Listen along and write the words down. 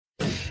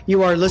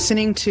You are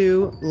listening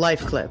to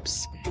Life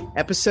Clips,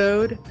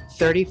 episode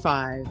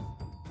 35.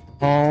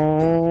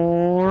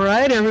 All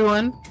right,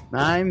 everyone,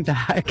 I'm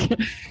back.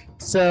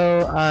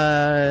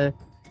 So,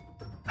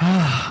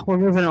 we're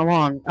moving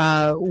along.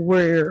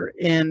 We're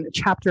in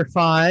chapter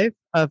 5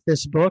 of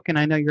this book, and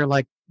I know you're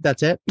like,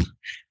 that's it.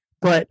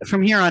 But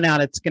from here on out,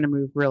 it's going to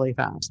move really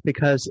fast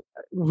because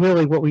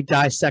really what we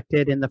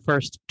dissected in the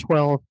first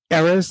 12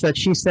 eras that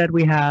she said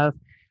we have,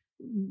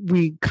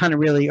 we kind of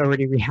really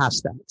already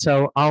rehashed that.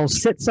 So I'll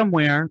sit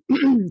somewhere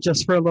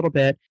just for a little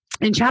bit.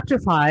 In chapter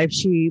 5,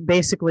 she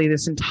basically,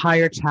 this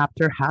entire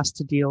chapter has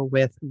to deal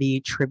with the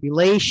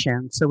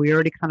tribulation. So we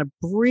already kind of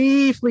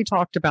briefly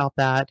talked about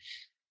that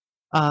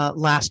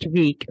last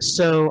week.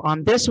 So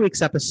on this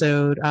week's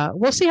episode,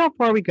 we'll see how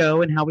far we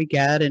go and how we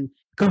get and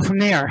go from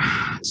there.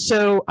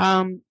 So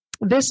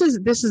this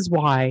is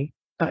why,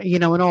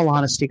 in all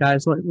honesty,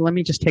 guys, let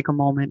me just take a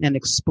moment and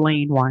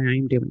explain why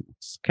I'm doing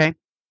this, okay?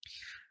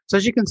 So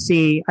as you can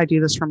see, I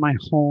do this from my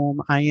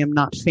home. I am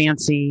not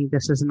fancy.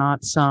 This is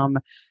not some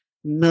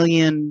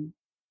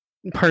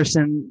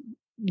million-person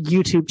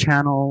YouTube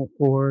channel,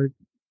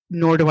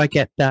 nor do I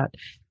get that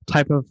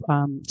type of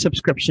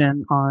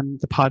subscription on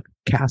the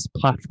podcast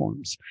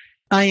platforms.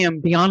 I am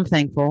beyond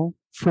thankful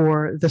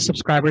for the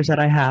subscribers that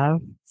I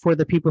have, for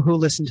the people who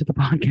listen to the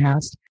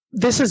podcast.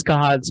 This is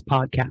God's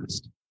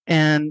podcast.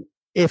 And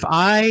if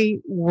I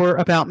were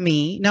about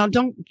me, now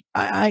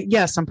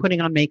yes, I'm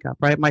putting on makeup,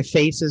 right? My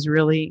face is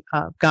really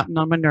gotten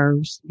on my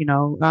nerves.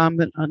 I'm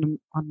an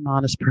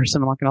honest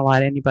person. I'm not going to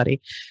lie to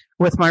anybody.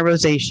 With my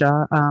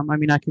rosacea,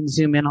 I can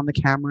zoom in on the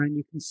camera and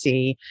you can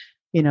see,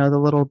 the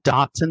little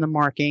dots and the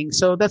marking.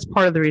 So that's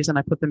part of the reason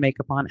I put the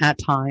makeup on at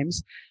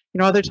times.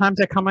 Other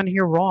times I come on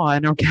here raw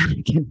and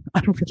organic and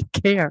I don't really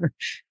care,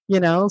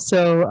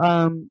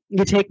 So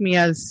you take me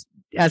as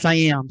I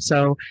am.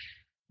 So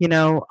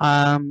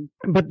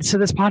but so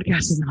this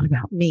podcast is not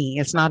about me.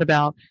 It's not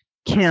about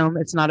Kim.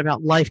 It's not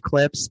about Life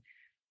Clips.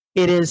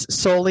 It is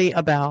solely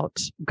about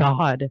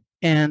God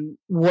and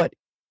what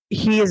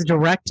He is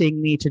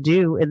directing me to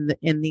do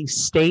in the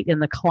state, in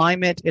the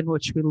climate in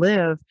which we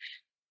live,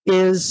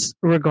 is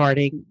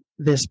regarding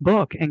this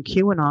book and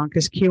QAnon,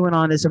 because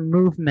QAnon is a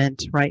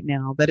movement right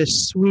now that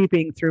is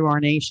sweeping through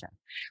our nation,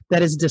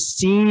 that is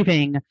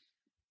deceiving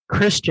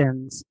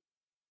Christians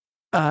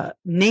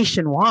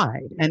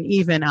nationwide and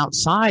even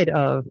outside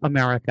of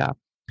America.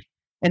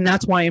 And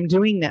that's why I'm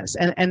doing this.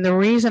 And the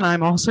reason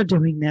I'm also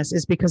doing this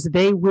is because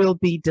they will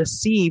be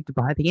deceived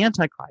by the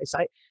Antichrist.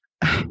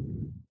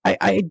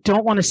 I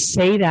don't want to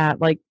say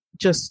that like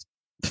just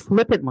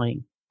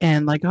flippantly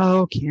and like,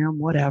 oh, Kim,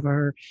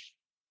 whatever.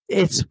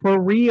 It's for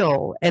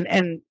real.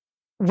 And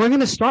we're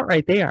going to start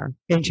right there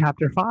in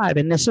chapter 5.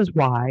 And this is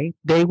why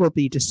they will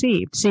be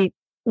deceived. See,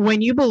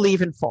 when you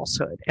believe in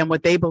falsehood, and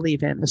what they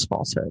believe in is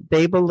falsehood,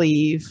 they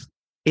believe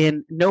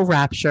in no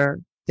rapture.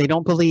 They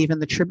don't believe in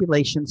the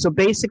tribulation. So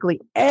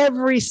basically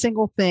every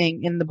single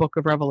thing in the book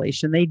of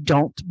Revelation, they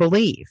don't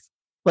believe.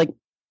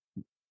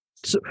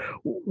 So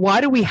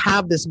why do we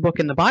have this book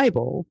in the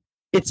Bible?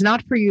 It's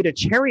not for you to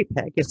cherry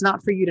pick. It's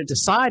not for you to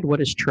decide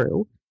what is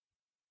true.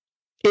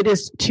 It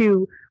is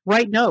to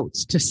write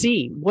notes, to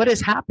see what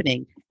is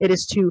happening. It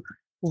is to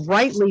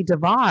rightly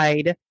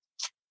divide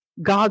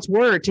God's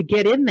word, to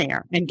get in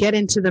there and get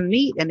into the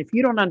meat. And if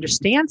you don't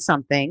understand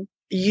something,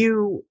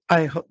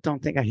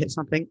 don't think I hit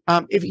something.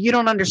 If you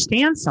don't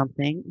understand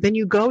something, then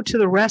you go to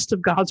the rest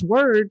of God's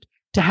word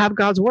to have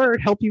God's word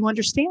help you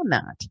understand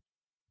that.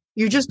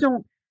 You just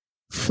don't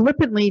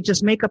flippantly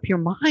just make up your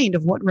mind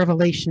of what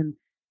Revelation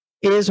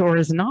is or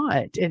is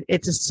not.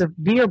 It's a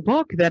severe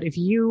book that if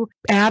you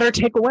add or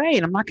take away,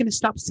 and I'm not going to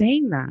stop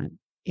saying that,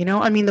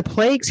 the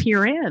plagues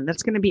herein,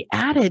 that's going to be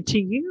added to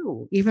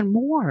you even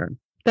more.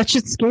 That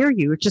should scare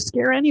you. It should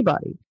scare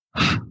anybody.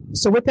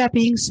 So with that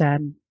being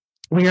said,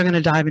 we are going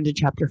to dive into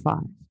chapter 5.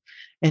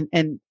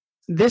 And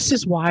this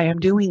is why I'm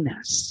doing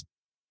this,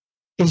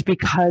 is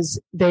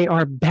because they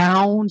are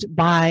bound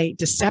by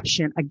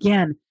deception.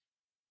 Again,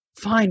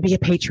 fine, be a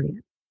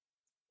patriot.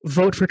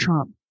 Vote for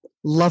Trump.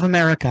 Love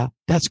America.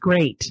 That's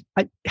great.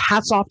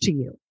 Hats off to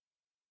you.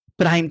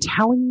 But I'm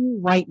telling you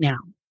right now,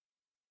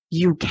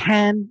 you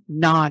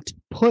cannot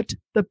put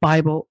the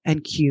Bible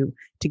and Q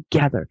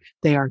together.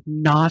 They are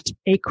not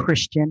a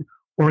Christian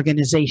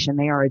organization.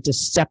 They are a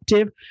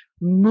deceptive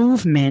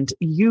movement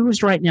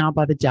used right now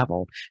by the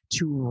devil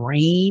to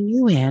rein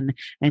you in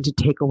and to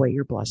take away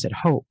your blessed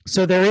hope.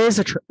 So there is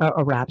a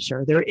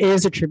rapture. There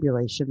is a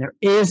tribulation. There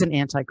is an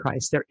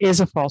antichrist. There is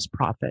a false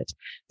prophet.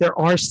 There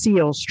are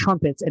seals,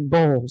 trumpets, and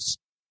bowls.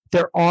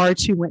 There are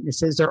 2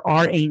 witnesses. There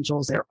are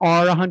angels. There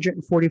are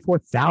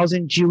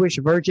 144,000 Jewish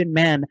virgin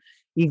men,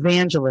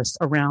 evangelists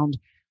around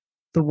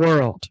the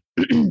world.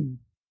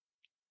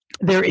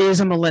 There is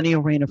a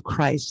millennial reign of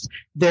Christ.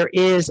 There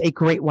is a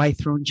great white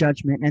throne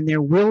judgment, and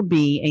there will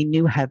be a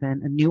new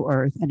heaven, a new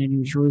earth, and a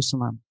new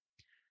Jerusalem.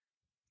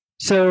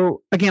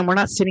 So again, we're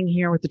not sitting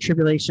here with the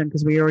tribulation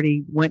because we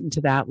already went into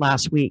that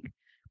last week.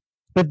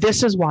 But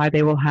this is why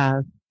they will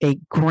have a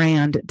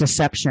grand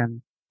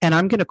deception. And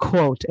I'm going to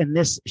quote, and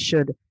this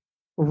should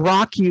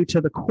rock you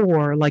to the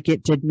core like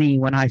it did me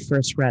when I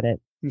first read it.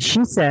 And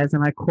she says,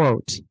 and I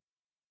quote,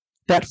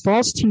 that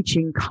false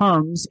teaching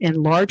comes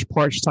in large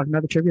part, she's talking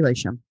about the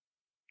tribulation,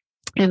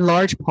 in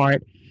large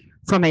part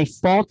from a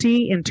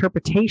faulty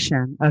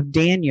interpretation of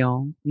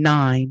Daniel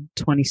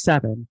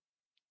 9:27.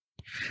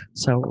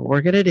 So what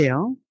we're going to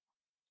do,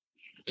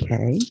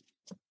 okay,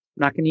 I'm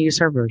not going to use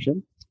her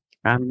version.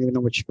 I don't even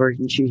know which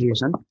version she's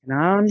using. And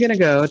I'm going to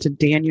go to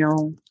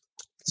Daniel.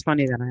 It's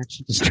funny that I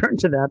actually just turned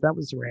to that. That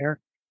was rare.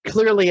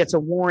 Clearly, it's a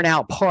worn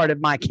out part of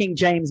my King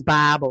James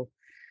Bible.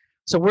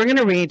 So we're going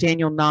to read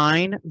Daniel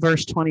 9,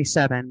 verse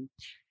 27.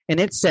 And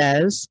it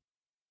says,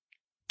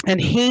 and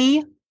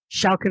he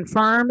shall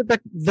confirm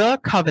the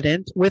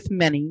covenant with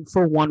many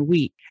for 1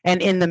 week.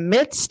 And in the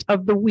midst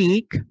of the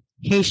week,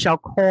 he shall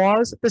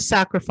cause the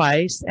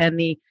sacrifice and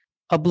the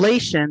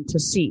oblation to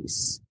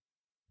cease.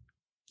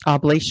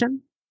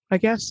 Oblation, I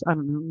guess? I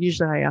don't know.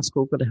 Usually I ask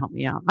Google to help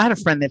me out. I had a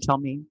friend that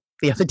told me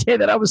the other day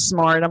that I was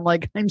smart. I'm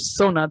like, I'm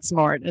so not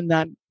smart. And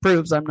that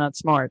proves I'm not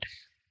smart.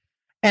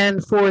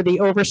 And for the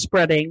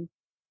overspreading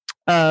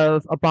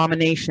of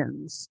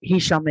abominations, he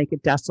shall make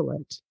it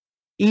desolate,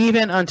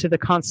 even unto the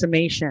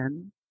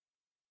consummation,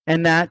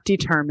 and that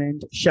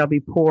determined shall be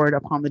poured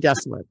upon the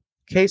desolate.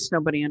 In case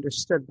nobody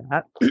understood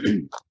that.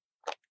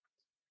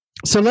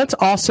 So let's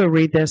also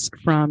read this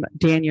from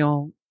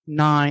Daniel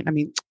 9.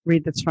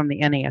 Read this from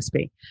the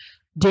NASB.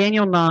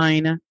 Daniel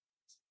 9,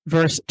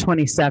 verse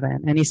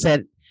 27. And he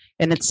said,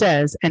 and it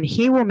says, and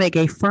he will make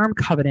a firm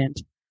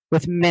covenant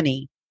with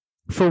many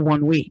for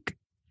 1 week.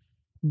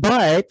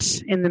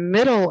 But in the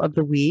middle of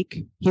the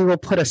week, he will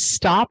put a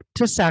stop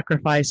to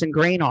sacrifice and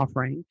grain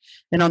offering.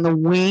 And on the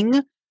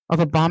wing of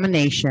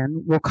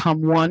abomination will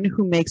come one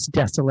who makes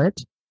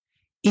desolate,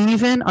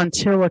 even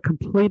until a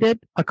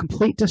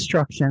complete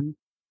destruction,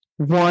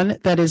 one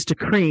that is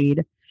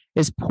decreed,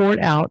 is poured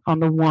out on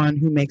the one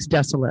who makes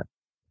desolate.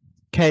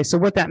 Okay, so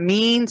what that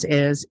means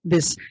is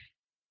this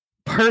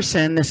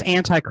person, this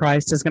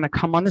Antichrist, is going to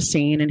come on the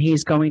scene, and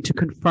he's going to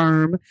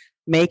confirm,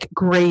 make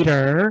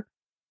greater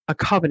a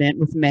covenant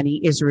with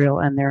many, Israel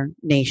and their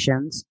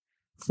nations,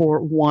 for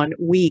 1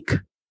 week.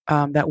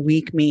 That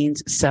week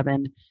means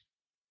 7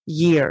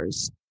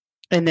 years.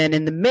 And then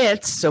in the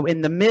midst, so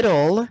in the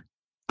middle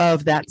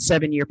of that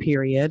 7-year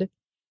period,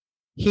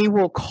 he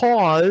will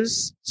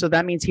cause, so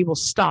that means he will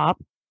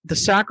stop the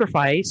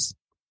sacrifice,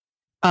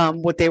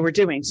 what they were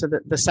doing. So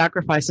the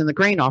sacrifice and the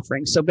grain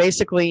offering. So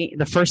basically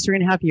the first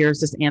 3.5 years,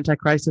 this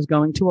Antichrist is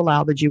going to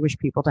allow the Jewish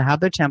people to have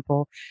their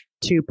temple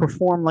to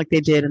perform like they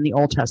did in the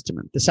Old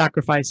Testament. The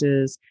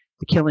sacrifices,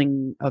 the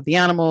killing of the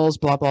animals,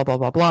 blah, blah, blah,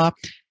 blah, blah.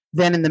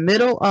 Then in the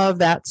middle of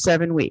that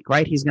 7 week,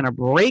 right, he's going to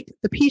break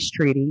the peace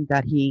treaty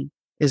that he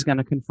is going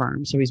to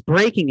confirm. So he's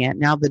breaking it.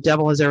 Now the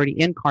devil has already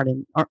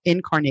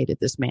incarnated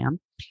this man.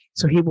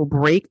 So he will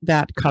break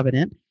that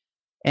covenant.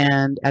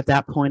 And at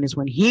that point is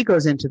when he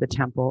goes into the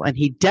temple and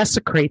he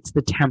desecrates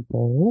the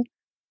temple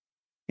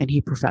and he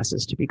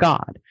professes to be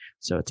God.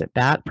 So it's at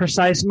that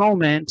precise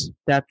moment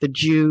that the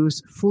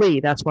Jews flee.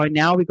 That's why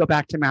now we go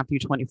back to Matthew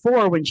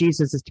 24 when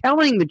Jesus is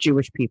telling the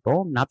Jewish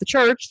people, not the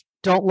church,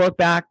 don't look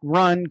back,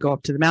 run, go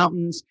up to the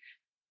mountains.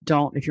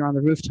 Don't, if you're on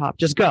the rooftop,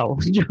 just go,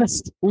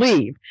 just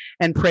leave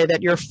and pray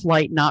that your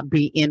flight not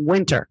be in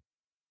winter.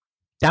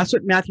 That's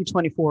what Matthew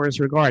 24 is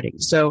regarding.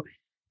 So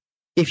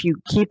if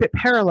you keep it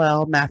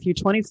parallel, Matthew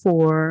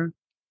 24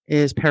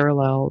 is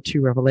parallel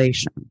to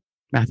Revelation.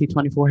 Matthew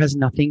 24 has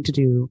nothing to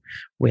do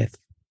with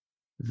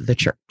the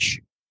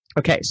church.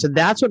 Okay, so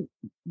that's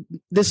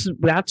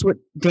what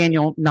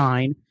Daniel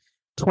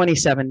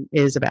 9:27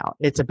 is about.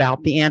 It's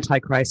about the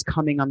Antichrist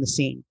coming on the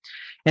scene.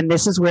 And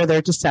this is where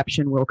their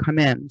deception will come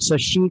in. So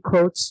she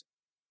quotes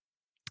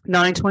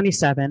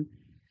 9:27,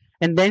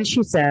 and then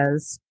she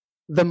says,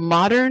 the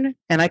modern,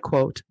 and I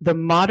quote, the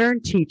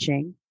modern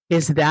teaching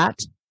is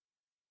that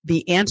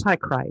the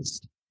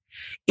Antichrist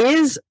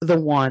is the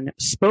one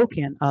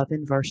spoken of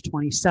in verse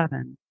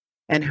 27,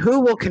 and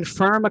who will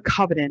confirm a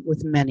covenant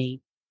with many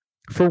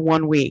for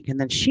 1 week. And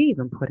then she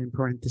even put in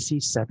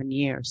parentheses 7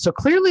 years. So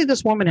clearly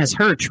this woman has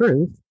heard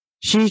truth.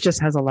 She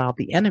just has allowed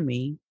the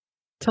enemy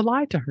to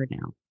lie to her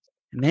now.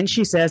 And then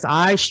she says,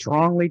 I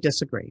strongly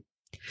disagree.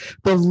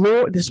 The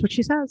Lord, this is what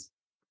she says.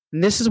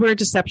 And this is where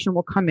deception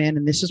will come in.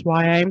 And this is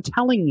why I am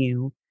telling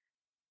you,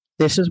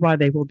 this is why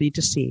they will be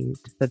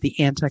deceived, that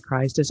the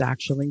Antichrist is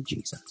actually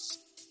Jesus.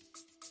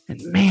 And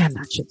man,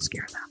 that should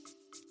scare them.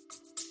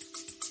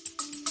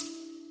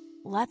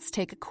 Let's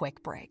take a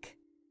quick break.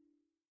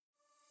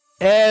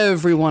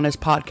 Everyone is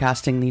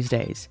podcasting these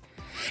days.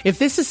 If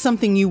this is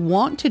something you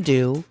want to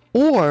do,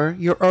 or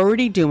you're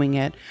already doing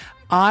it,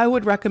 I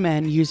would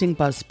recommend using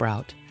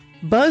Buzzsprout.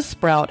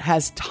 Buzzsprout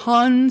has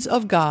tons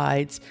of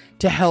guides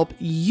to help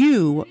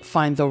you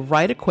find the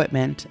right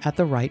equipment at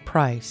the right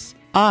price.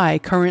 I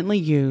currently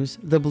use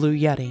the Blue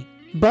Yeti.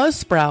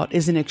 Buzzsprout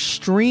is an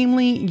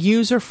extremely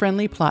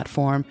user-friendly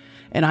platform,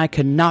 and I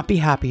could not be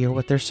happier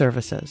with their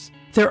services.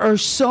 There are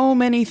so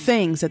many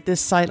things that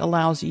this site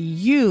allows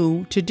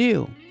you to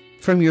do.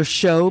 From your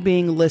show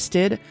being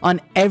listed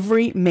on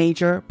every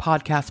major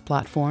podcast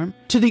platform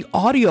to the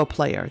audio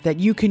player that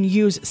you can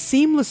use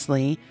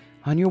seamlessly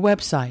on your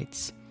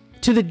websites,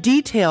 to the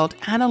detailed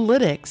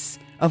analytics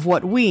of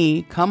what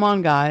we, come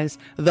on guys,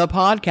 the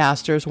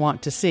podcasters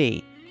want to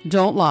see.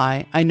 Don't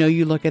lie, I know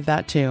you look at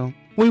that too.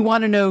 We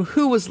want to know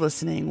who is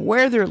listening,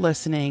 where they're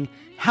listening,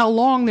 how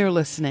long they're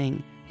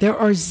listening. There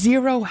are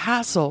zero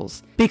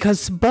hassles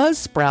because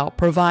Buzzsprout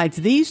provides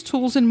these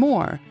tools and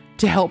more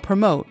to help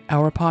promote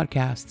our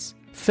podcasts.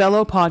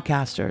 Fellow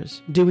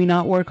podcasters, do we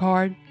not work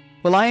hard?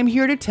 Well, I am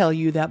here to tell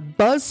you that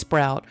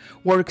Buzzsprout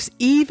works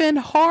even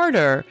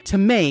harder to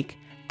make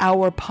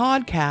our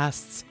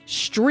podcasts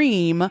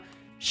stream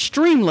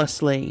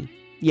streamlessly.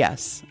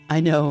 Yes,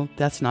 I know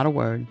that's not a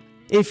word.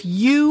 If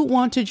you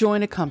want to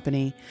join a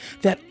company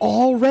that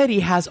already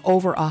has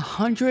over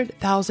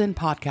 100,000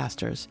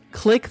 podcasters,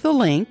 click the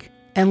link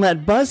and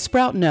let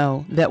Buzzsprout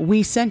know that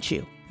we sent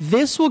you.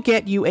 This will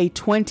get you a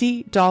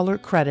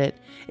 $20 credit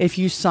if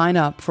you sign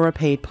up for a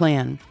paid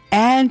plan.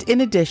 And in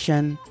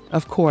addition,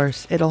 of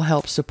course, it'll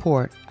help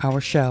support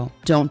our show.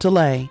 Don't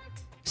delay.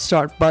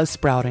 Start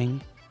Buzzsprouting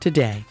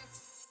today.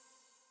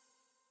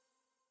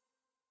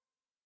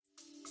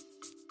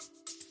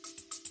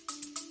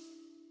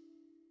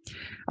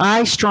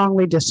 I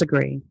strongly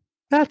disagree.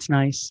 That's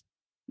nice.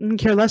 I don't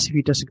care less if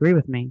you disagree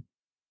with me.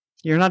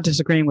 You're not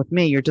disagreeing with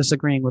me. You're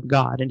disagreeing with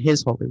God and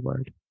his holy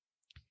word.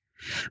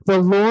 The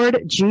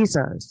Lord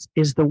Jesus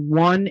is the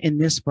one in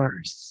this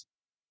verse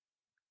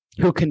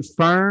who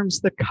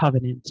confirms the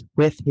covenant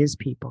with his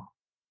people.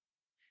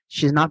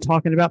 She's not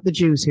talking about the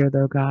Jews here,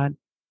 though,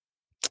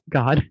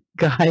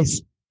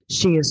 guys.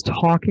 She is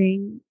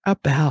talking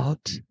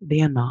about the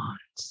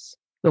Anons,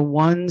 the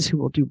ones who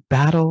will do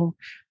battle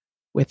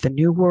with the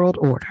New World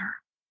Order.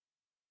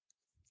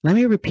 Let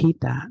me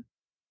repeat that.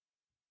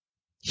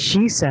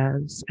 She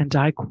says, and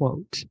I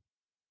quote,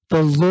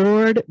 "The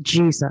Lord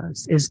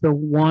Jesus is the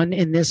one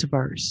in this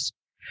verse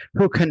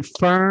who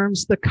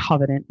confirms the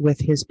covenant with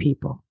his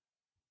people."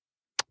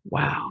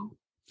 Wow.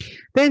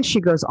 Then she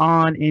goes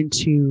on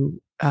into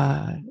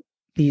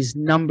these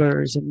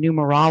numbers and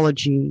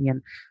numerology.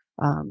 And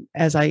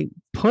as I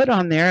put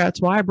on there,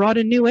 that's why I brought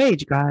in New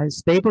Age,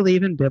 guys. They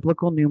believe in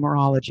biblical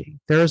numerology.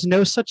 There is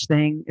no such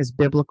thing as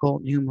biblical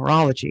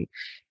numerology.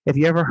 If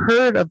you ever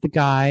heard of the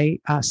guy,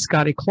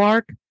 Scotty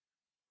Clark,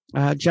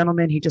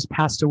 gentleman, he just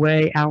passed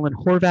away, Alan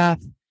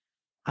Horvath.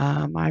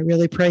 I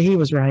really pray he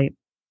was right.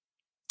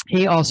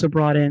 He also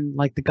brought in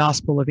like the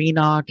Gospel of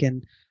Enoch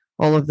and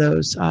all of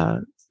those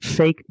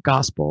fake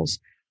gospels.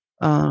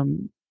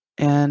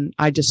 And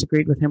I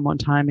disagreed with him one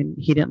time and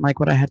he didn't like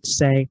what I had to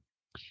say.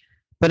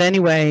 But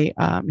anyway,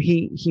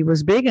 he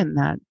was big in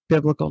that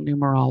biblical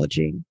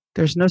numerology.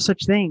 There's no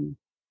such thing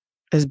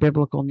as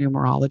biblical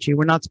numerology.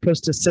 We're not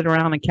supposed to sit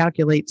around and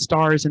calculate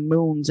stars and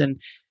moons and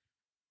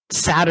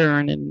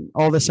Saturn and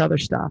all this other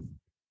stuff.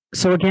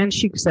 So again,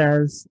 she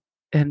says,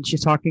 and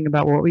she's talking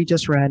about what we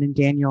just read in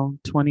Daniel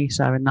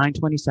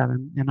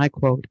 9:27, and I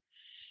quote,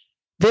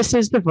 "This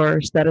is the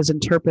verse that is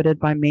interpreted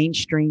by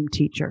mainstream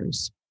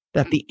teachers,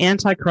 that the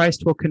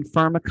Antichrist will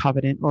confirm a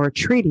covenant or a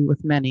treaty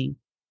with many,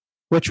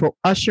 which will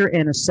usher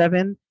in a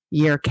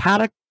 7-year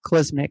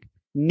cataclysmic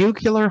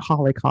nuclear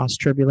Holocaust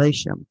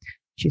tribulation."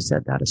 She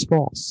said that is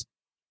false.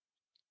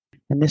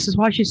 And this is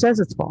why she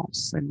says it's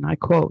false. And I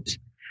quote,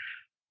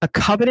 "A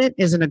covenant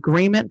is an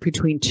agreement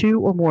between two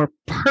or more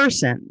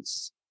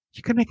persons."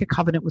 You can make a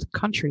covenant with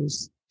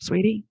countries,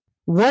 sweetie.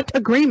 What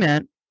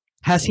agreement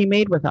has he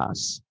made with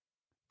us?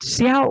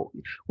 See how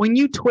when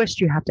you twist,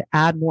 you have to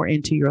add more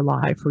into your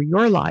lie for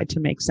your lie to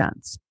make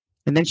sense.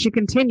 And then she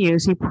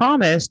continues, "He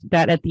promised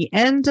that at the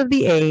end of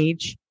the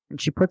age,"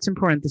 and she puts in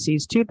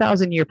parentheses,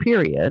 2,000-year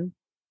period,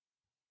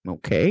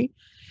 okay,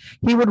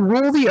 "he would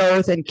rule the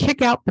earth and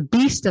kick out the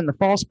beast and the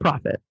false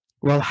prophet."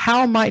 Well,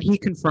 how might he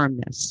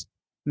confirm this?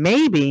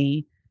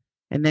 Maybe,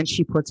 and then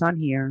she puts on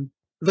here,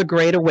 the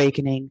great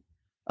awakening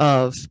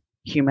of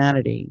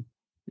humanity.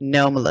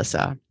 No,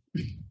 Melissa,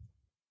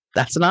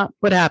 that's not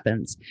what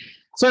happens.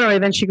 So anyway,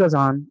 then she goes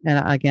on,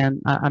 and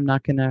again, I'm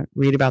not going to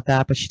read about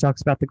that, but she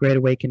talks about the great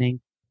awakening.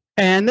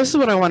 And this is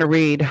what I want to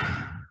read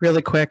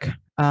really quick,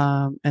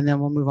 and then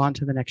we'll move on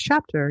to the next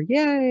chapter.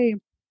 Yay!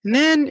 And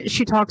then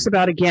she talks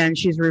about, again,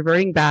 she's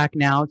reverting back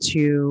now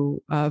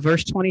to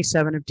verse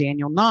 27 of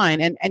Daniel 9.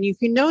 And you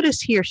can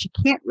notice here, she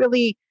can't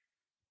really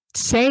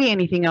say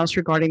anything else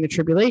regarding the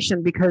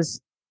tribulation because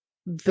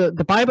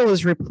the Bible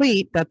is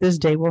replete that this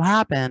day will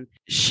happen.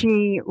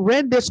 She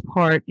read this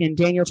part in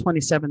Daniel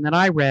 27 that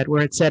I read,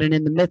 where it said, "And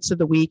in the midst of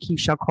the week, he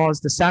shall cause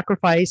the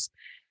sacrifice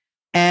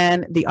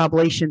and the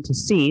oblation to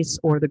cease,"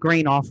 or the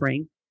grain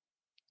offering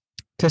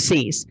to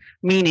cease.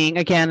 Meaning,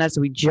 again, as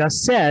we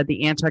just said,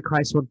 the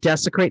Antichrist will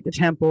desecrate the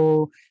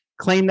temple,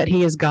 claim that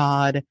he is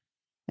God,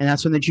 and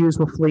that's when the Jews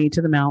will flee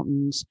to the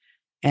mountains,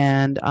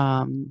 and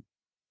all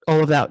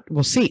of that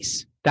will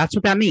cease. That's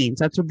what that means.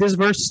 That's what this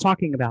verse is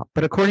talking about.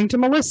 But according to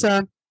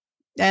Melissa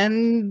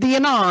and the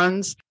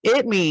Anons,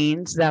 it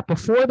means that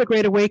before the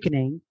Great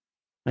Awakening,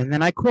 and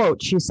then I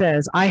quote, she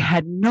says, "I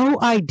had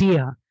no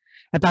idea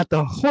about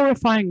the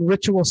horrifying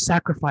ritual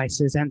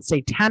sacrifices and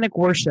satanic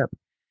worship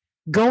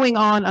going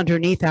on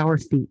underneath our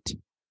feet.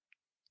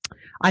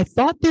 I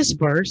thought this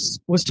verse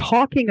was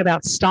talking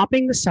about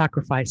stopping the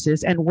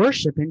sacrifices and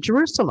worship in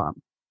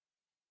Jerusalem.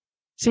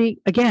 See,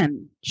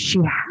 again, she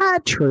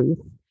had truth.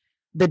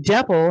 The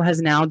devil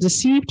has now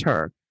deceived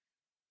her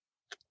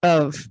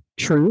of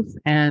truth,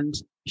 and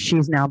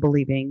she's now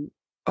believing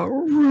a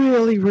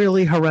really,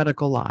 really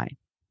heretical lie.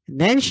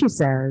 And then she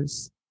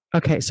says,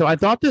 okay, so I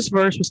thought this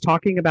verse was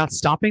talking about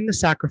stopping the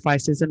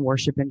sacrifices and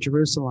worship in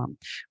Jerusalem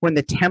when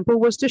the temple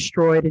was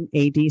destroyed in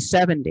AD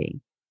 70.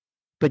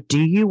 But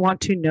do you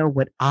want to know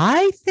what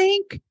I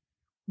think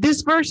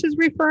this verse is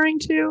referring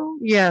to?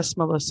 Yes,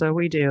 Melissa,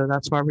 we do.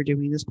 That's why we're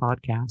doing this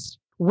podcast.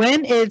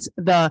 When it's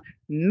the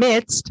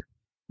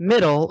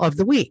middle of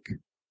the week.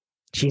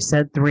 She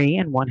said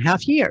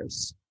 3.5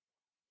 years.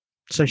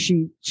 So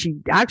she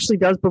actually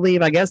does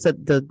believe, I guess,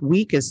 that the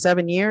week is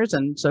 7 years.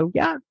 And so,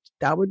 yeah,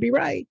 that would be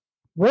right.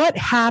 What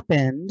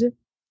happened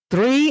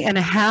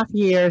 3.5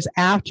 years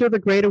after the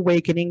Great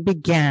Awakening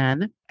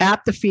began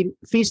at the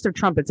Feast of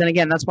Trumpets? And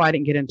again, that's why I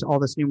didn't get into all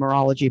this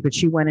numerology, but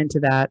she went into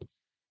that.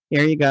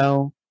 There you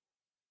go.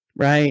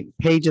 Right?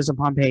 Pages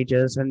upon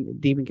pages, and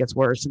it even gets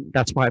worse. And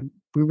that's why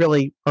we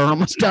really are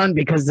almost done,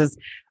 because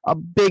a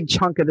big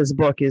chunk of this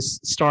book is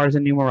stars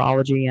and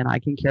numerology, and I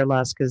can care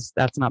less because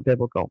that's not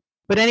biblical.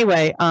 But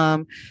anyway,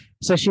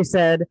 so she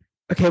said,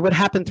 okay, what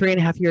happened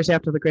 3.5 years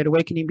after the Great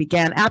Awakening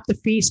began at the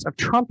Feast of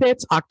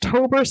Trumpets,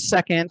 October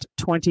 2nd,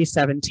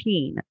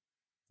 2017.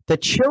 The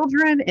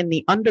children in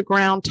the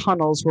underground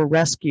tunnels were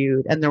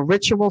rescued, and the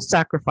ritual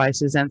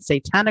sacrifices and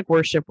satanic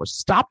worship was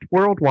stopped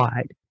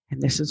worldwide.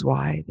 And this is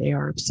why they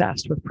are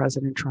obsessed with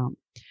President Trump.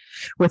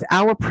 With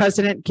our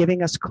president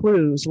giving us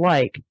clues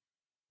like,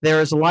 there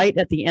is light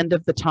at the end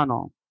of the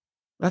tunnel.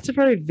 That's a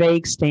very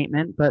vague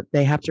statement, but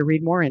they have to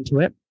read more into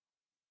it.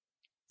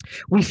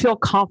 We feel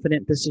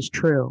confident this is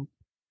true.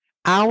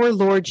 Our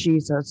Lord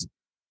Jesus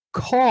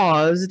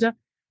caused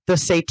the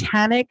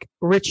satanic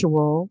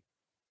ritual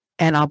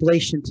and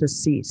oblation to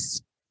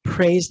cease.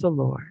 Praise the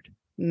Lord.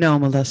 No,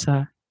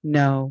 Melissa,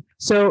 no.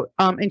 So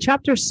in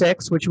chapter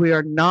 6, which we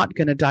are not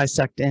going to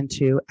dissect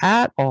into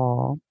at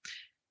all,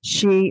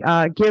 she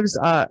gives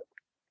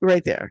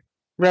right there,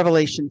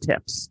 Revelation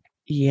tips.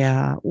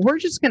 Yeah, we're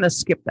just going to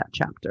skip that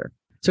chapter.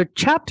 So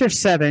chapter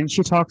 7,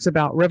 she talks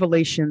about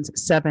Revelation's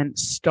 7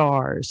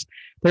 stars.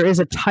 There is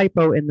a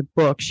typo in the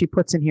book. She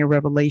puts in here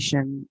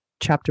Revelation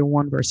chapter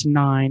 1, verse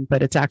 9,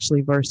 but it's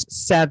actually verse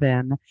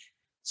 7.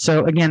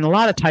 So again, a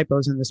lot of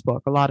typos in this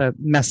book, a lot of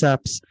mess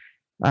ups.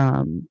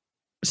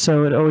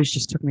 So it always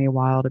just took me a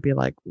while to be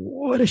like,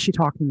 what is she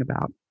talking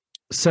about?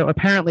 So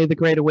apparently the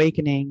Great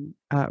Awakening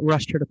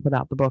rushed her to put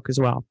out the book as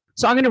well.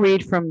 So I'm going to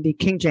read from the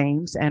King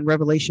James, and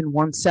Revelation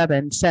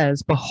 1:7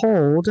 says,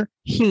 behold,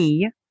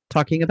 he,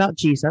 talking about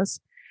Jesus,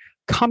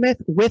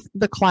 cometh with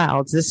the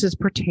clouds. This is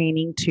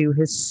pertaining to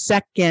his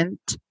second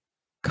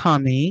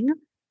coming,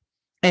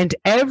 and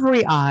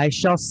every eye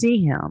shall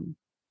see him.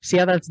 See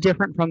how that's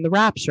different from the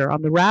rapture.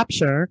 On the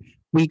rapture,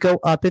 we go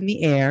up in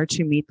the air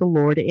to meet the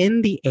Lord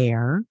in the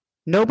air.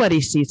 Nobody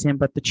sees him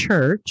but the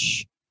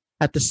church.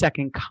 At the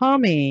second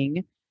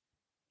coming,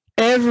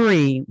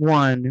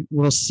 everyone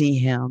will see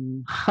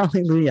him.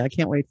 Hallelujah. I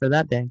can't wait for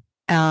that day.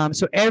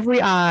 So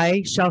every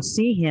eye shall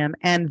see him,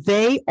 and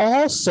they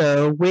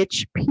also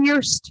which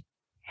pierced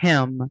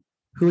him.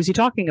 Who is he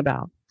talking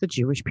about? The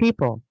Jewish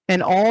people.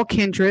 And all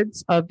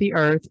kindreds of the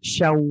earth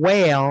shall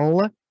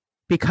wail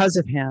because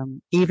of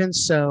him. Even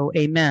so,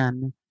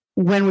 amen.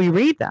 When we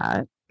read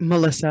that,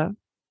 Melissa,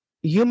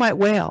 you might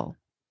wail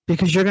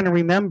because you're going to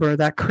remember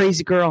that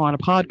crazy girl on a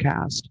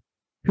podcast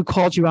who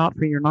called you out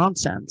for your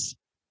nonsense.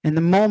 And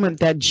the moment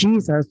that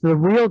Jesus, the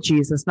real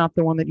Jesus, not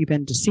the one that you've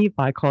been deceived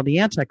by, called the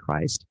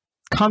Antichrist,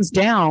 comes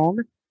down,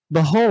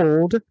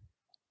 behold,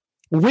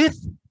 with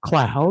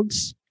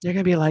clouds, you're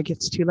going to be like,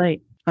 it's too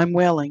late. I'm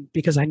wailing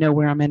because I know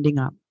where I'm ending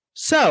up.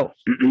 So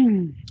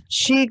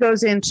she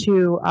goes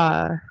into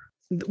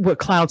what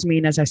clouds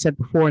mean, as I said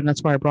before, and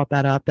that's why I brought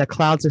that up, that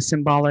clouds is a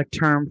symbolic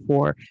term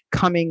for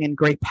coming in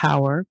great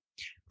power.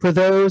 For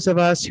those of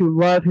us who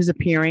love his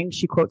appearing,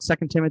 she quotes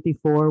 2 Timothy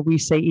 4, we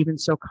say, even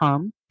so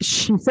come.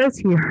 She says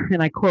here,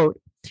 and I quote,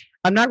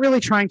 I'm not really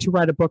trying to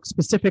write a book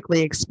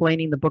specifically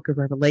explaining the book of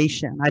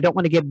Revelation. I don't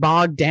want to get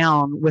bogged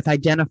down with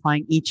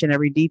identifying each and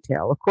every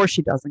detail. Of course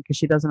she doesn't, because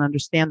she doesn't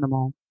understand them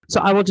all.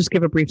 So I will just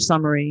give a brief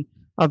summary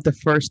of the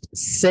first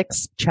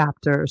 6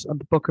 chapters of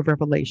the book of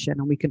Revelation,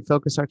 and we can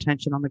focus our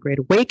attention on the Great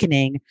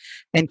Awakening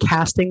and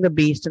casting the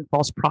beast and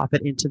false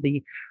prophet into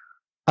the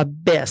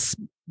abyss.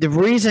 The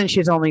reason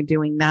she's only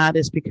doing that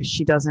is because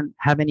she doesn't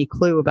have any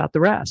clue about the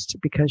rest,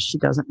 because she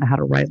doesn't know how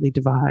to rightly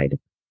divide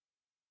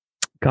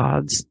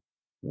God's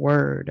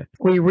word.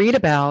 We read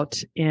about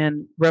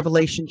in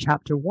Revelation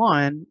chapter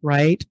 1,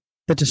 right,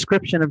 the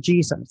description of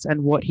Jesus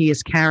and what he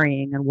is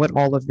carrying and what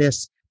all of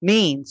this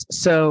means.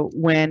 So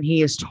when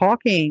he is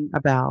talking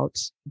about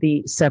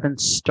the 7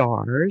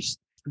 stars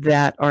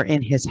that are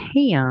in his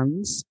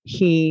hands,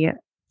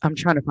 I'm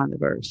trying to find the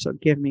verse, so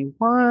give me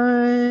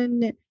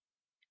 1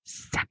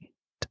 second.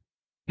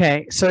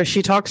 Okay, so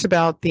she talks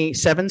about the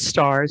 7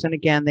 stars, and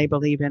again, they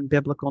believe in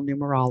biblical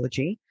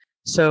numerology.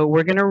 So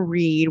we're going to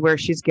read where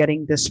she's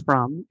getting this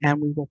from, and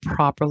we will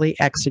properly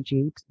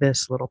exegete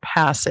this little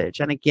passage.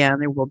 And again,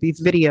 there will be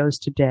videos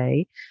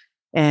today,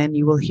 and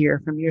you will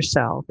hear from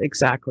yourself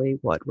exactly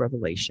what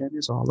Revelation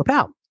is all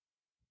about.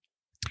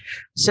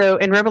 So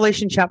in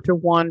Revelation chapter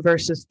 1,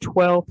 verses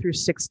 12 through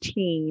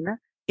 16,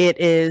 it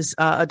is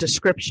a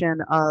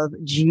description of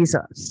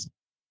Jesus.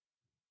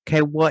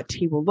 Okay, what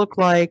he will look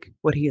like,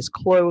 what he is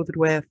clothed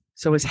with.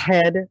 So his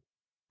head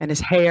and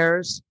his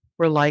hairs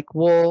were like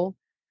wool,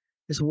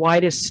 as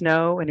white as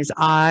snow, and his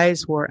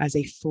eyes were as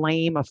a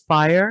flame of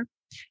fire,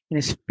 and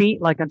his feet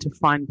like unto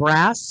fine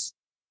brass,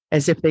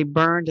 as if they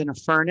burned in a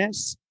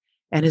furnace,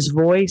 and his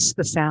voice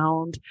the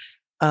sound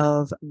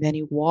of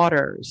many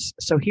waters.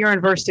 So here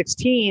in verse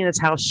 16 is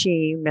how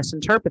she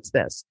misinterprets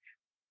this.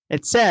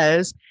 It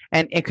says,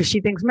 and because she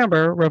thinks,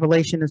 remember,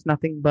 Revelation is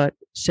nothing but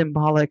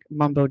symbolic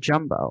mumbo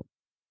jumbo.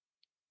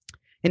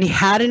 And he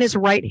had in his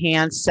right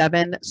hand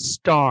 7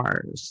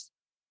 stars.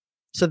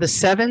 So the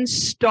 7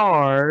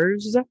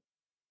 stars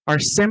are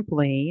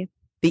simply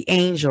the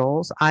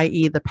angels,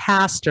 i.e. the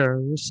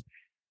pastors,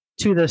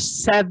 to the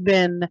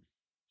 7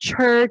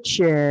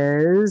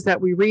 churches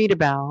that we read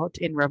about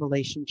in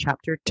Revelation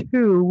chapter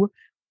 2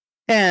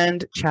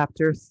 and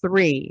chapter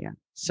 3.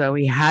 So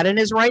he had in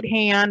his right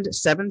hand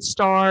 7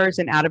 stars,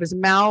 and out of his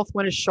mouth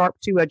went a sharp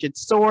 2-edged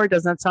sword.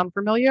 Doesn't that sound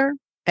familiar?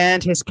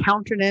 And his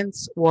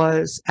countenance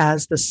was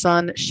as the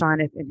sun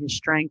shineth in his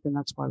strength. And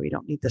that's why we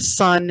don't need the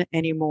sun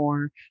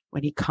anymore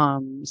when he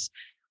comes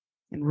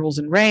and rules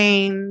and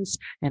reigns,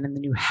 and in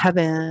the new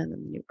heaven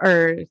and the new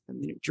earth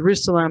and the new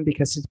Jerusalem,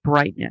 because his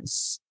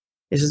brightness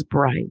is as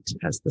bright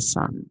as the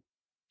sun.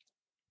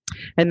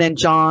 And then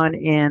John,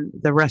 in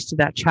the rest of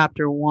that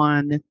chapter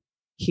 1,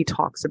 he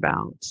talks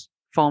about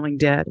falling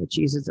dead at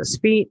Jesus'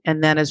 feet.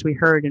 And then, as we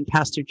heard in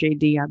Pastor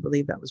JD, I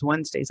believe that was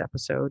Wednesday's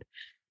episode,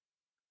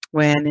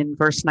 when in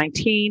verse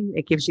 19,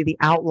 it gives you the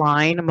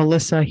outline.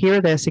 Melissa,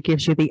 hear this. It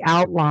gives you the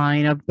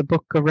outline of the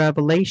book of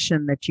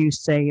Revelation that you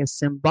say is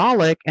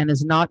symbolic and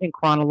is not in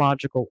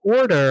chronological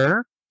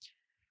order.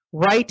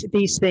 Write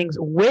these things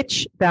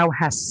which thou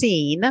hast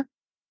seen.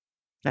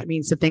 That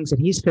means the things that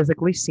he's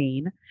physically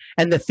seen.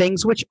 And the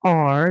things which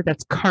are,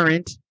 that's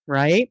current,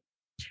 right?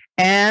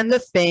 And the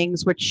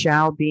things which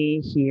shall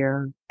be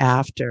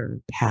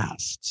hereafter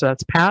past. So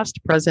that's past,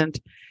 present,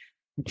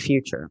 and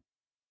future.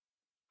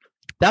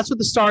 That's what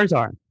the stars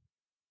are.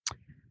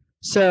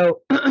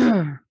 So,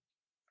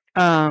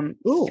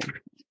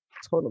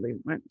 totally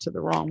went to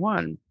the wrong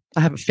one.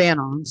 I have a fan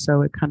on,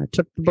 so it kind of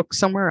took the book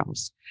somewhere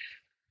else.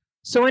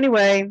 So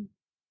anyway,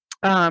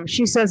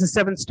 she says the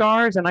 7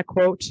 stars, and I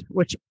quote,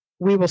 which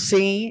we will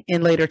see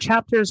in later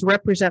chapters,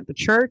 represent the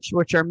church,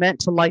 which are meant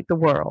to light the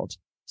world.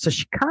 So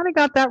she kind of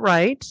got that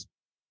right?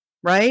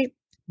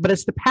 But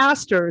it's the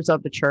pastors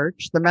of the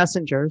church, the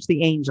messengers,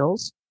 the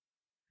angels.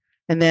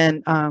 And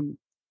then,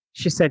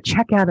 she said,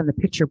 check out in the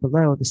picture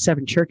below the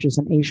 7 churches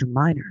in Asia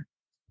Minor,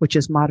 which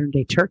is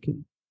modern-day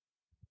Turkey.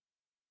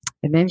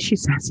 And then she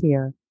says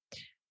here,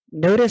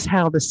 notice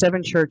how the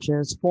 7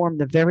 churches form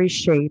the very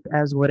shape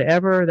as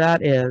whatever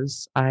that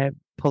is,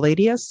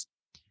 Palladius,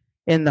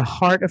 in the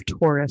heart of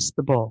Taurus,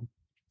 the bull.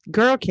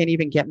 Girl can't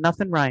even get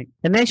nothing right.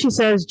 And then she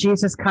says,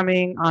 Jesus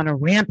coming on a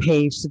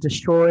rampage to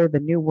destroy the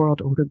New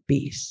World Order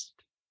beast.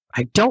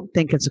 I don't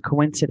think it's a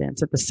coincidence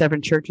that the 7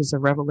 churches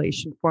of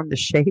Revelation form the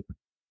shape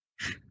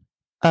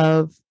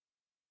of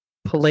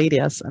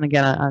Palladius, and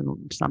again,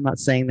 I'm not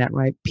saying that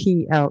right.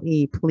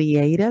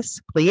 Pleiades,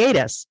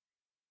 Pleiades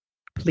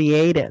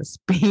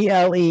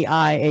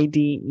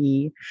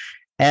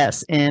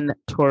in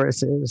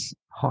Taurus's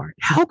heart.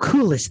 How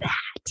cool is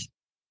that?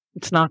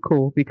 It's not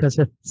cool because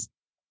it's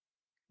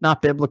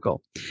not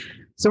biblical.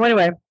 So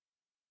anyway,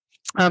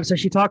 so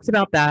she talks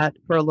about that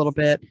for a little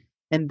bit,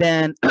 and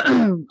then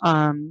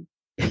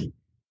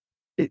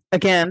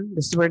again,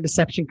 this is where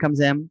deception comes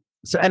in.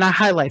 So, and I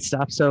highlight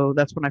stuff. So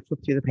that's when I flip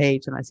through the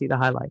page and I see the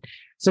highlight.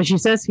 So she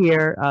says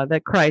here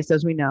that Christ,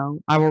 as we know,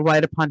 I will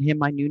write upon him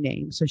my new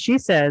name. So she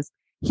says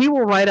he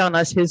will write on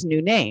us his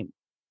new name.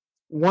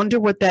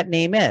 Wonder what that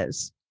name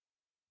is.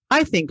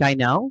 I think I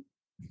know.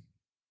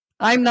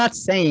 I'm not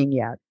saying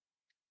yet.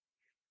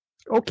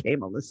 Okay,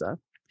 Melissa.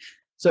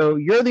 So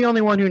you're the only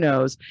one who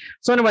knows.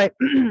 So anyway,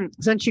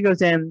 then she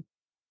goes in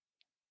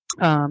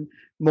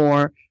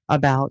more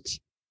about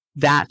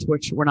that,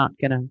 which we're not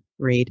going to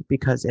read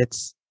because it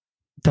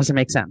doesn't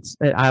make sense.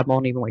 I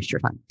won't even waste your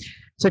time.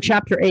 So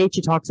chapter 8,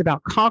 she talks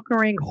about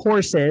conquering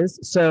horses.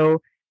 So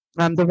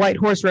the white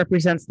horse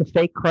represents the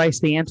fake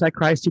Christ, the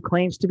Antichrist, who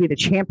claims to be the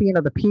champion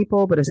of the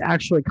people, but is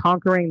actually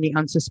conquering the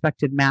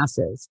unsuspected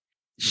masses.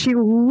 She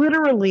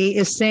literally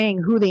is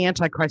saying who the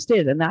Antichrist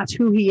is, and that's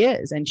who he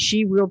is. And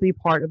she will be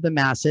part of the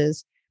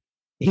masses.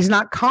 He's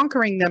not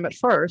conquering them at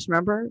first,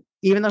 remember?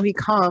 Even though he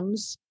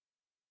comes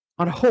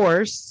on a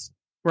horse,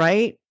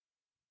 right?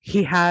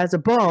 He has a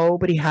bow,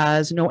 but he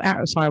has no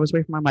arrows. Sorry, I was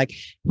away from my mic.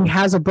 He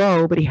has a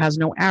bow, but he has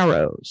no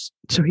arrows.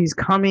 So he's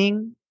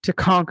coming to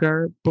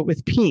conquer, but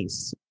with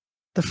peace.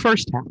 The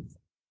first half.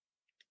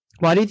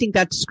 Why do you think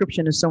that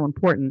description is so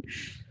important?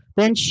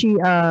 Then she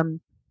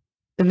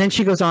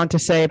goes on to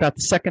say about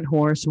the second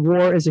horse,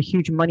 war is a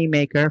huge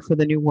moneymaker for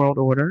the New World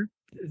Order.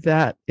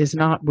 That is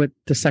not what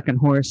the second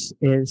horse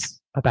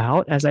is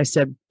about. As I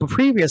said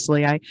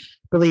previously, I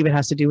believe it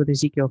has to do with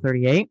Ezekiel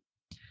 38.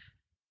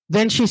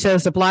 Then she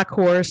says the black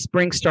horse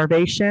brings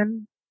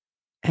starvation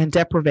and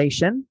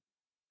deprivation.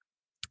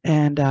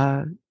 And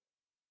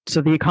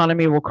so the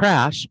economy will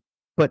crash,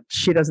 but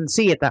she doesn't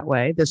see it that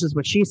way. This is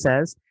what she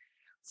says.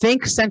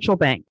 Think central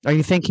bank. Are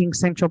you thinking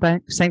central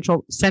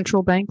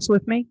banks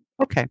with me?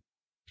 Okay.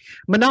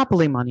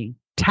 Monopoly money,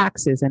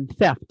 taxes, and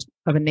theft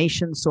of a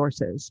nation's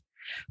sources.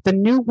 The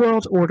New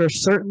World Order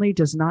certainly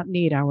does not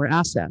need our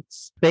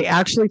assets. They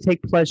actually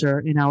take pleasure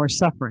in our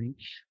suffering.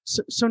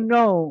 So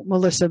no,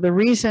 Melissa, the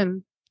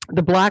reason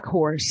the black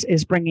horse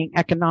is bringing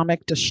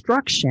economic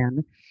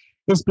destruction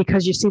is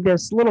because you see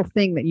this little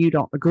thing that you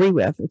don't agree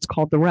with. It's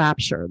called the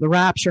rapture. The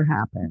rapture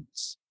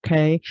happens.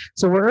 Okay.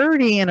 So we're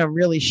already in a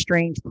really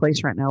strange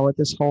place right now with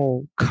this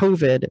whole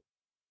COVID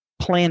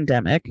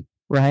pandemic,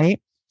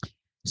 right?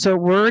 So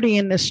we're already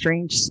in this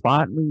strange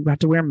spot. We have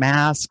to wear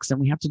masks and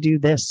we have to do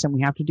this and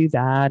we have to do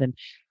that. And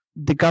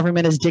the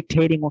government is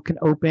dictating what can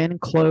open and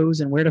close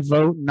and where to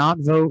vote and not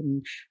vote.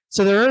 And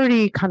so they're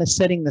already kind of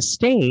setting the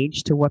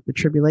stage to what the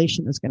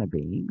tribulation is going to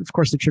be. Of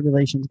course, the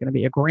tribulation is going to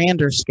be a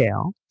grander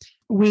scale.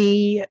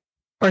 We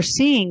are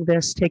seeing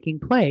this taking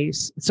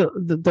place. So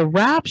the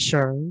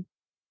rapture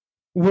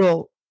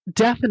will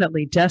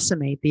definitely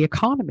decimate the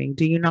economy.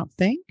 Do you not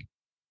think?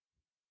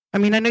 I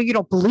mean, I know you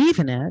don't believe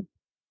in it.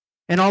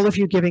 And all of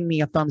you giving me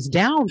a thumbs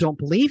down don't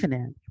believe in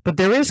it. But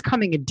there is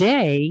coming a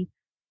day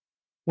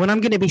when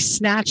I'm going to be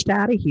snatched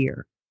out of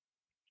here.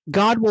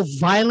 God will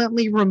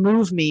violently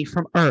remove me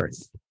from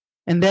earth,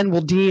 and then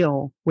we'll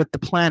deal with the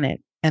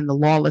planet and the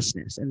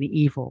lawlessness and the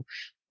evil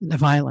and the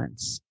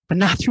violence, but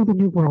not through the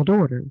New World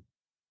Order.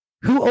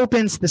 Who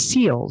opens the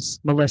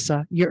seals,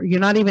 Melissa? You're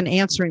not even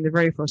answering the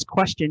very first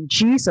question.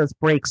 Jesus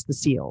breaks the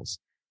seals.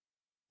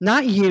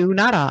 Not you,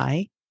 not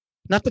I,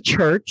 not the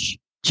church.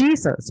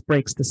 Jesus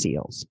breaks the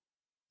seals.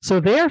 So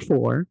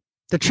therefore,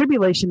 the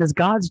tribulation is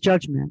God's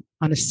judgment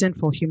on a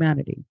sinful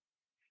humanity.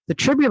 The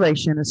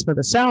tribulation is for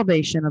the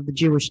salvation of the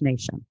Jewish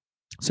nation.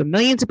 So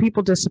millions of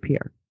people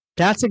disappear.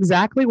 That's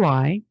exactly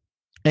why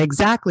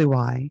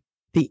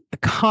the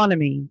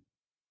economy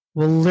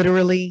will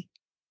literally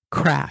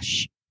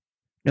crash.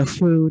 No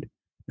food,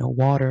 no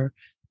water,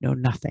 no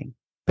nothing.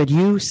 But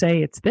you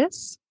say it's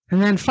this?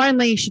 And then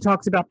finally, she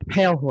talks about the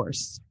pale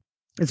horse.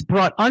 It's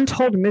brought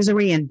untold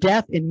misery and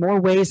death in more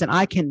ways than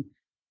I can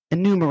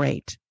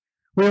enumerate.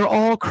 We're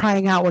all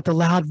crying out with a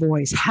loud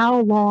voice,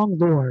 "How long,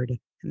 Lord?"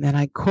 And then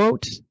I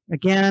quote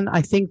again,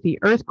 I think the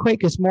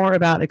earthquake is more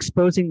about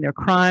exposing their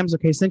crimes.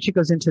 Okay, so then she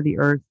goes into the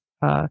earth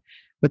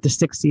with the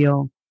sixth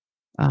seal.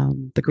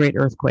 The great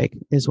earthquake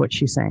is what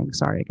she's saying.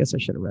 Sorry, I guess I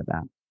should have read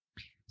that.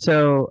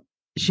 So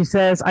she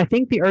says, I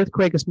think the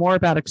earthquake is more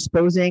about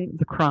exposing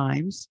the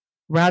crimes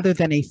rather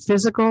than a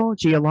physical,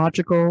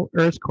 geological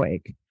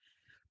earthquake.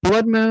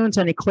 Blood moons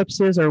and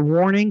eclipses are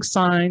warning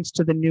signs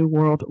to the New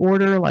World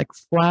Order like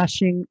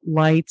flashing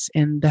lights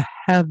in the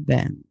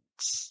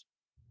heavens.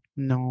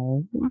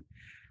 No.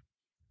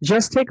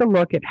 Just take a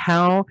look at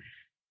how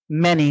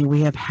many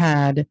we have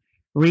had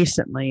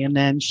recently. And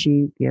then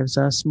she gives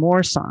us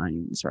more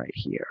signs right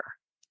here.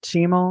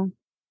 Shimo.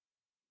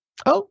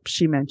 Oh,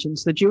 she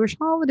mentions the Jewish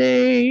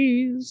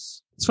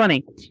holidays. It's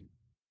funny.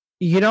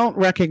 You don't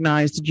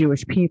recognize the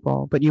Jewish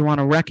people, but you want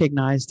to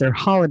recognize their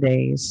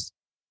holidays,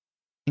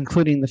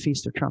 including the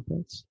Feast of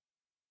Trumpets.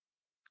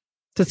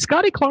 Did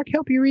Scotty Clark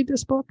help you write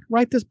this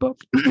book?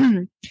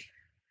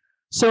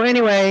 So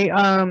anyway,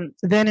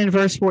 then in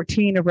verse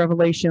 14 of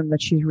Revelation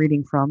that she's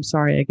reading from,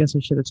 sorry, I guess I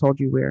should have told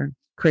you where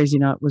Crazy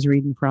Nut was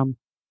reading from.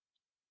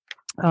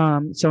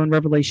 So in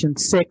Revelation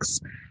 6,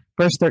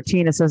 verse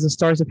 13, it says, the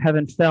stars of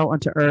heaven fell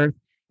unto earth,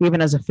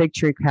 even as a fig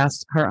tree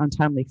casts her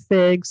untimely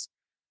figs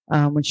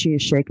when she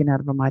is shaken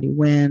out of a mighty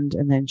wind.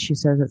 And then she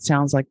says it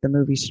sounds like the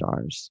movie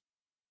stars.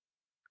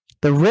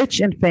 The rich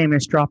and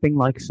famous dropping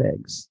like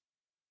figs.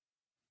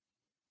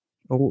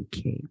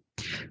 Okay.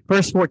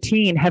 Verse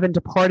 14, heaven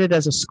departed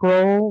as a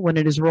scroll when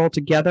it is rolled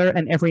together,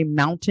 and every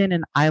mountain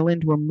and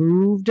island were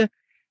moved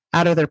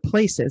out of their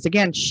places.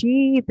 Again,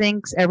 she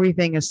thinks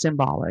everything is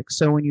symbolic.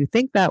 So when you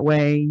think that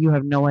way, you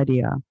have no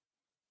idea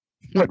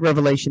what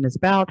Revelation is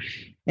about.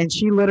 And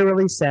she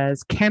literally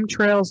says,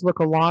 chemtrails look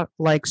a lot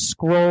like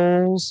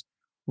scrolls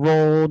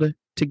rolled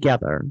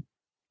together.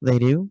 They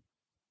do?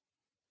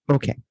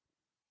 Okay.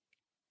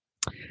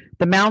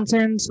 The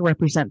mountains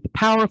represent the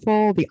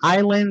powerful. The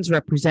islands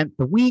represent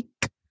the weak.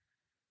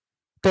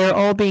 They're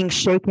all being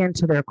shaken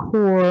to their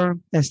core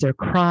as their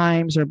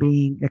crimes are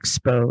being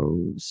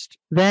exposed.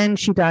 Then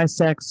she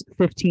dissects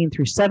 15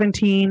 through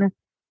 17.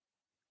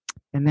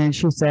 And then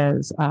she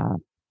says,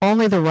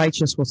 only the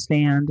righteous will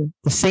stand.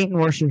 The Satan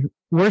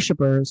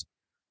worshipers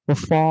will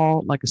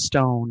fall like a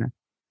stone.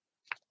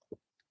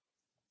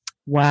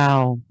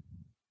 Wow.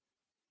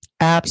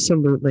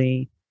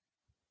 Absolutely.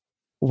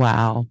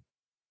 Wow.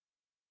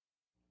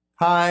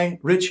 Hi,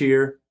 Rich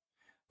here.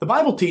 The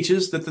Bible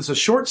teaches that there's a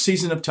short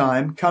season of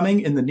time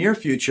coming in the near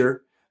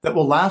future that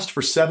will last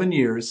for 7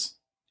 years.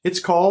 It's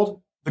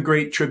called the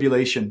Great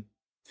Tribulation.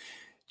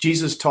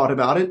 Jesus taught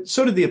about it,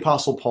 so did the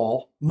Apostle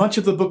Paul. Much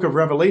of the book of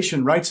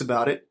Revelation writes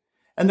about it,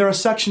 and there are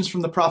sections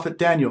from the prophet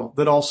Daniel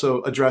that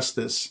also address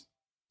this.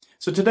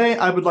 So today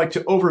I would like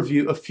to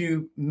overview a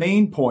few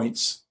main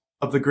points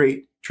of the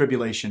Great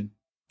Tribulation.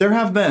 There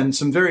have been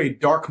some very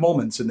dark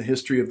moments in the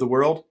history of the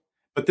world,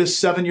 but this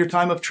 7-year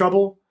time of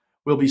trouble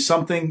will be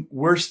something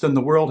worse than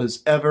the world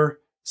has ever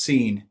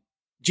seen.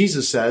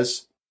 Jesus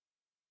says,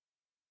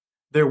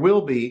 there will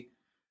be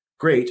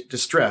great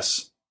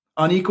distress,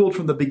 unequaled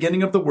from the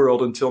beginning of the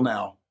world until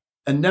now,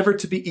 and never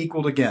to be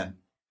equaled again.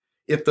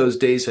 If those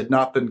days had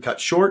not been cut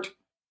short,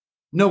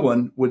 no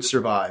one would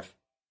survive.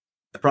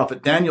 The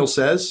prophet Daniel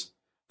says,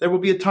 there will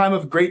be a time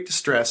of great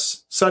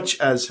distress, such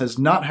as has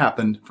not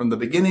happened from the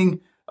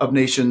beginning of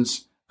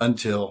nations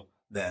until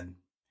then.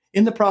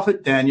 In the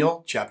prophet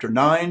Daniel, chapter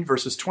 9,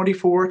 verses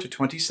 24 to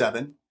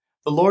 27,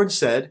 the Lord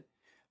said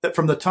that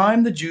from the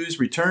time the Jews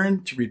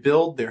returned to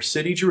rebuild their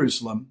city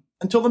Jerusalem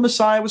until the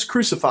Messiah was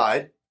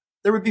crucified,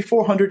 there would be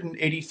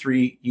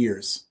 483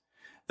 years.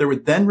 There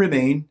would then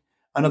remain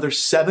another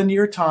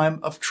 7-year time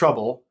of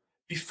trouble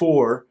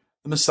before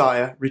the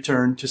Messiah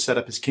returned to set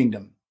up his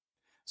kingdom.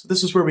 So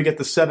this is where we get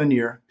the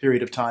 7-year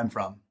period of time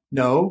from.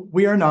 No,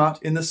 we are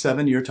not in the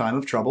 7-year time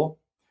of trouble,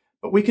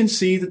 but we can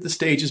see that the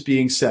stage is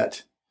being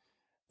set.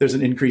 There's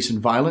an increase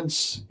in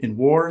violence, in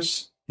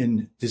wars,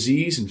 in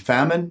disease and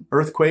famine,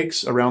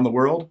 earthquakes around the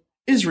world.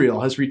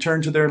 Israel has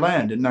returned to their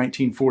land in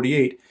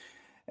 1948,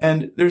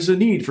 and there's a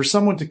need for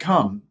someone to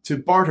come to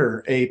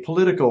barter a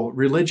political,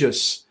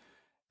 religious,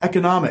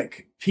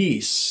 economic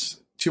peace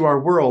to our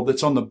world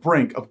that's on the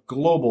brink of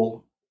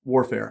global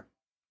warfare.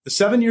 The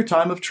 7-year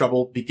time of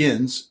trouble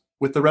begins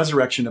with the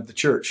resurrection of the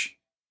church.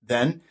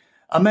 Then,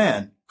 a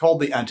man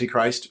called the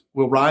Antichrist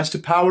will rise to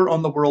power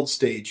on the world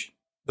stage.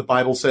 The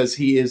Bible says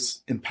he is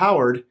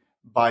empowered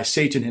by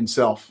Satan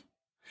himself.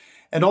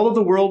 And all of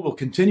the world will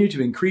continue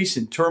to increase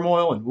in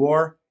turmoil and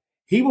war.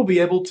 He will be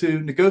able to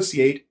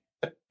negotiate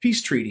a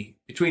peace treaty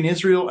between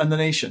Israel and the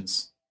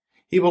nations.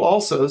 He will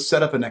also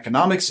set up an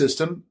economic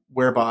system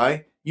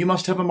whereby you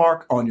must have a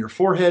mark on your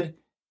forehead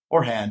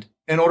or hand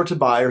in order to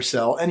buy or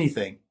sell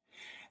anything.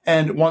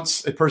 And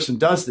once a person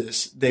does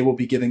this, they will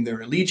be giving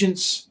their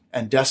allegiance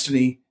and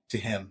destiny to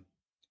him.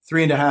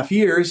 3.5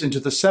 years into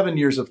the 7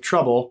 years of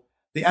trouble,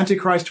 the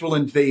Antichrist will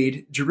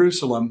invade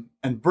Jerusalem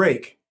and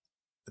break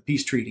the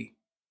peace treaty.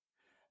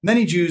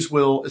 Many Jews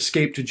will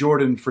escape to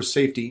Jordan for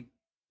safety.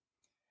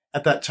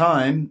 At that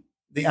time,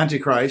 the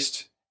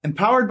Antichrist,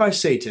 empowered by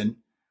Satan,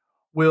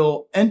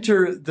 will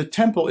enter the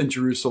temple in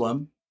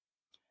Jerusalem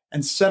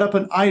and set up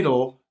an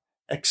idol,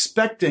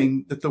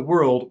 expecting that the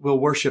world will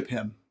worship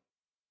him.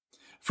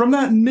 From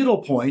that middle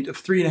point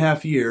of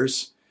 3.5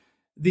 years,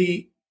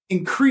 the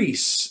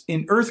increase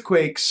in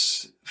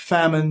earthquakes,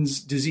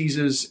 famines,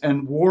 diseases,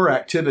 and war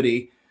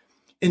activity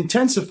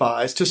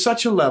intensifies to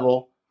such a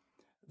level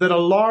that a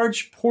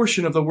large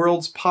portion of the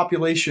world's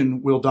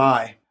population will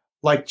die.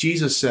 Like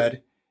Jesus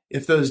said,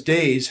 if those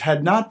days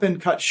had not been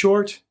cut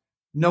short,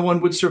 no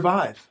one would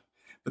survive.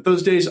 But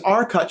those days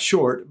are cut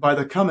short by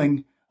the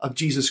coming of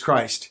Jesus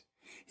Christ.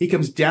 He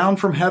comes down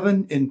from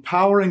heaven in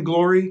power and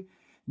glory,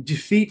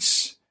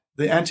 defeats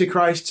the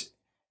Antichrist,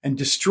 and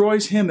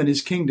destroys him and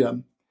his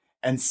kingdom,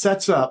 and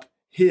sets up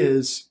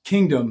his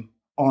kingdom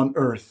on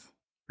earth.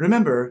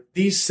 Remember,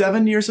 these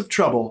 7 years of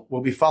trouble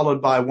will be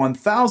followed by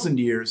 1,000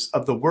 years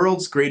of the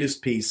world's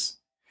greatest peace.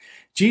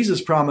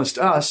 Jesus promised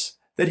us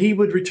that he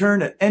would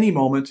return at any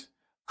moment,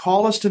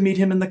 call us to meet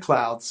him in the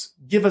clouds,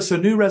 give us a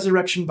new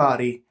resurrection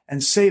body,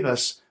 and save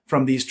us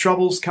from these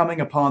troubles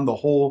coming upon the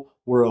whole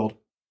world.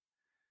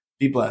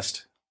 Be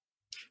blessed.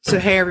 So,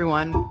 hey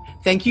everyone,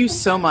 thank you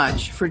so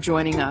much for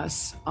joining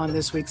us on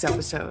this week's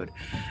episode.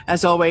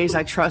 As always,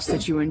 I trust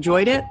that you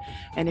enjoyed it.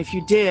 And if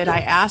you did,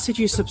 I ask that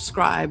you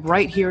subscribe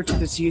right here to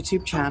this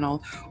YouTube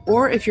channel.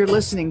 Or if you're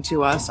listening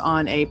to us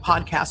on a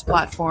podcast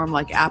platform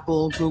like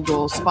Apple,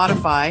 Google,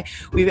 Spotify,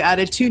 we've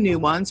added 2 new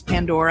ones,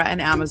 Pandora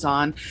and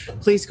Amazon.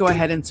 Please go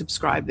ahead and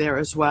subscribe there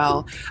as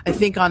well. I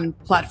think on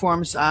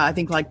platforms,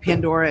 like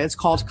Pandora, it's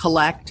called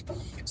Collect.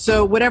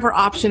 So whatever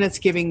option it's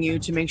giving you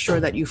to make sure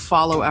that you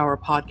follow our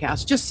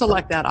podcast, just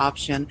select that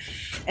option.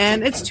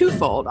 And it's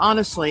twofold.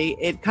 Honestly,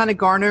 it kind of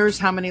garners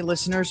how many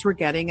listeners we're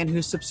getting and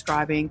who's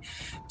subscribing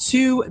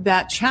to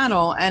that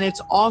channel. And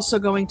it's also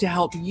going to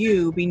help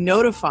you be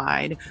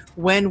notified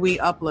when we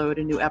upload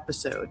a new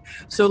episode.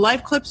 So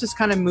Life Clips is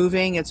kind of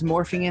moving. It's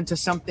morphing into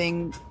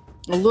something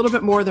a little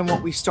bit more than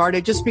what we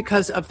started, just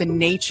because of the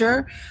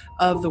nature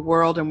of the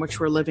world in which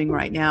we're living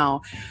right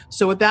now.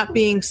 So with that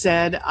being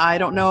said, I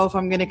don't know if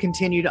I'm going to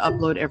continue to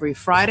upload every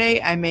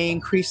Friday. I may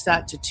increase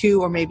that to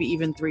 2 or maybe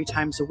even 3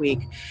 times a week.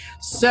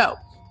 So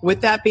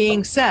With that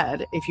being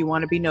said, if you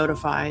want to be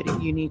notified,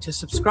 you need to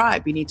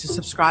subscribe. You need to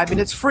subscribe, and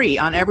it's free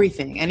on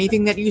everything.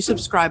 Anything that you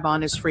subscribe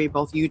on is free,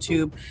 both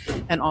YouTube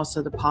and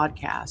also the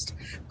podcast.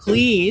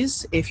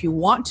 Please, if you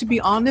want to be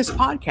on this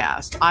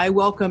podcast, I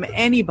welcome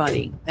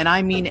anybody, and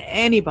I mean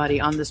anybody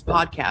on this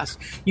podcast.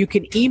 You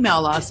can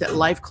email us at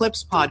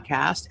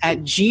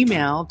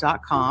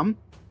lifeclipspodcast@gmail.com.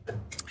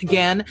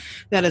 Again,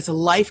 that is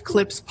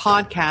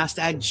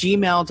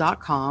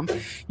lifeclipspodcast@gmail.com.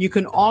 You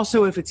can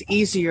also, if it's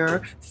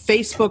easier,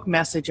 Facebook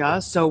message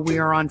us. So we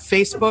are on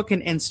Facebook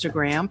and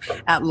Instagram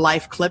at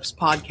Life Clips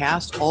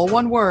Podcast, all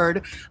one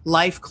word,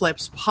 Life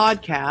Clips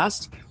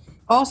Podcast.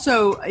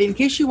 Also, in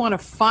case you want to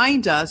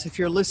find us, if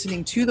you're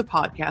listening to the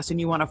podcast and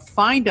you want to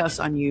find us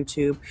on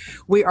YouTube,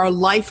 we are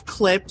Life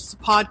Clips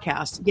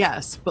Podcast.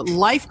 Yes, but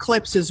Life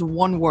Clips is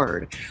one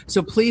word.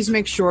 So please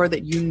make sure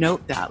that you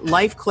note that.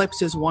 Life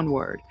Clips is one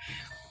word.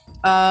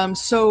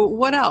 So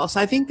what else?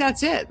 I think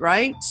that's it,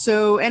 right?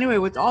 So anyway,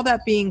 with all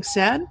that being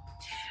said,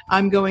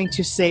 I'm going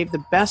to save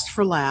the best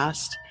for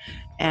last.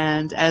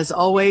 And as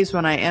always,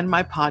 when I end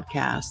my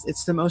podcast,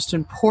 it's the most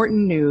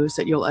important news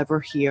that you'll ever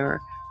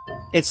hear.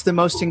 It's the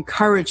most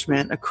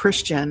encouragement a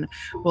Christian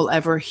will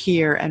ever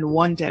hear, and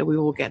one day we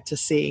will get to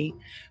see.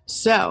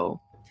 So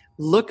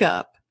look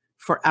up,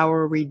 for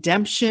our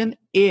redemption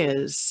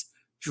is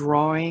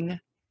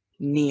drawing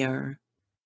near.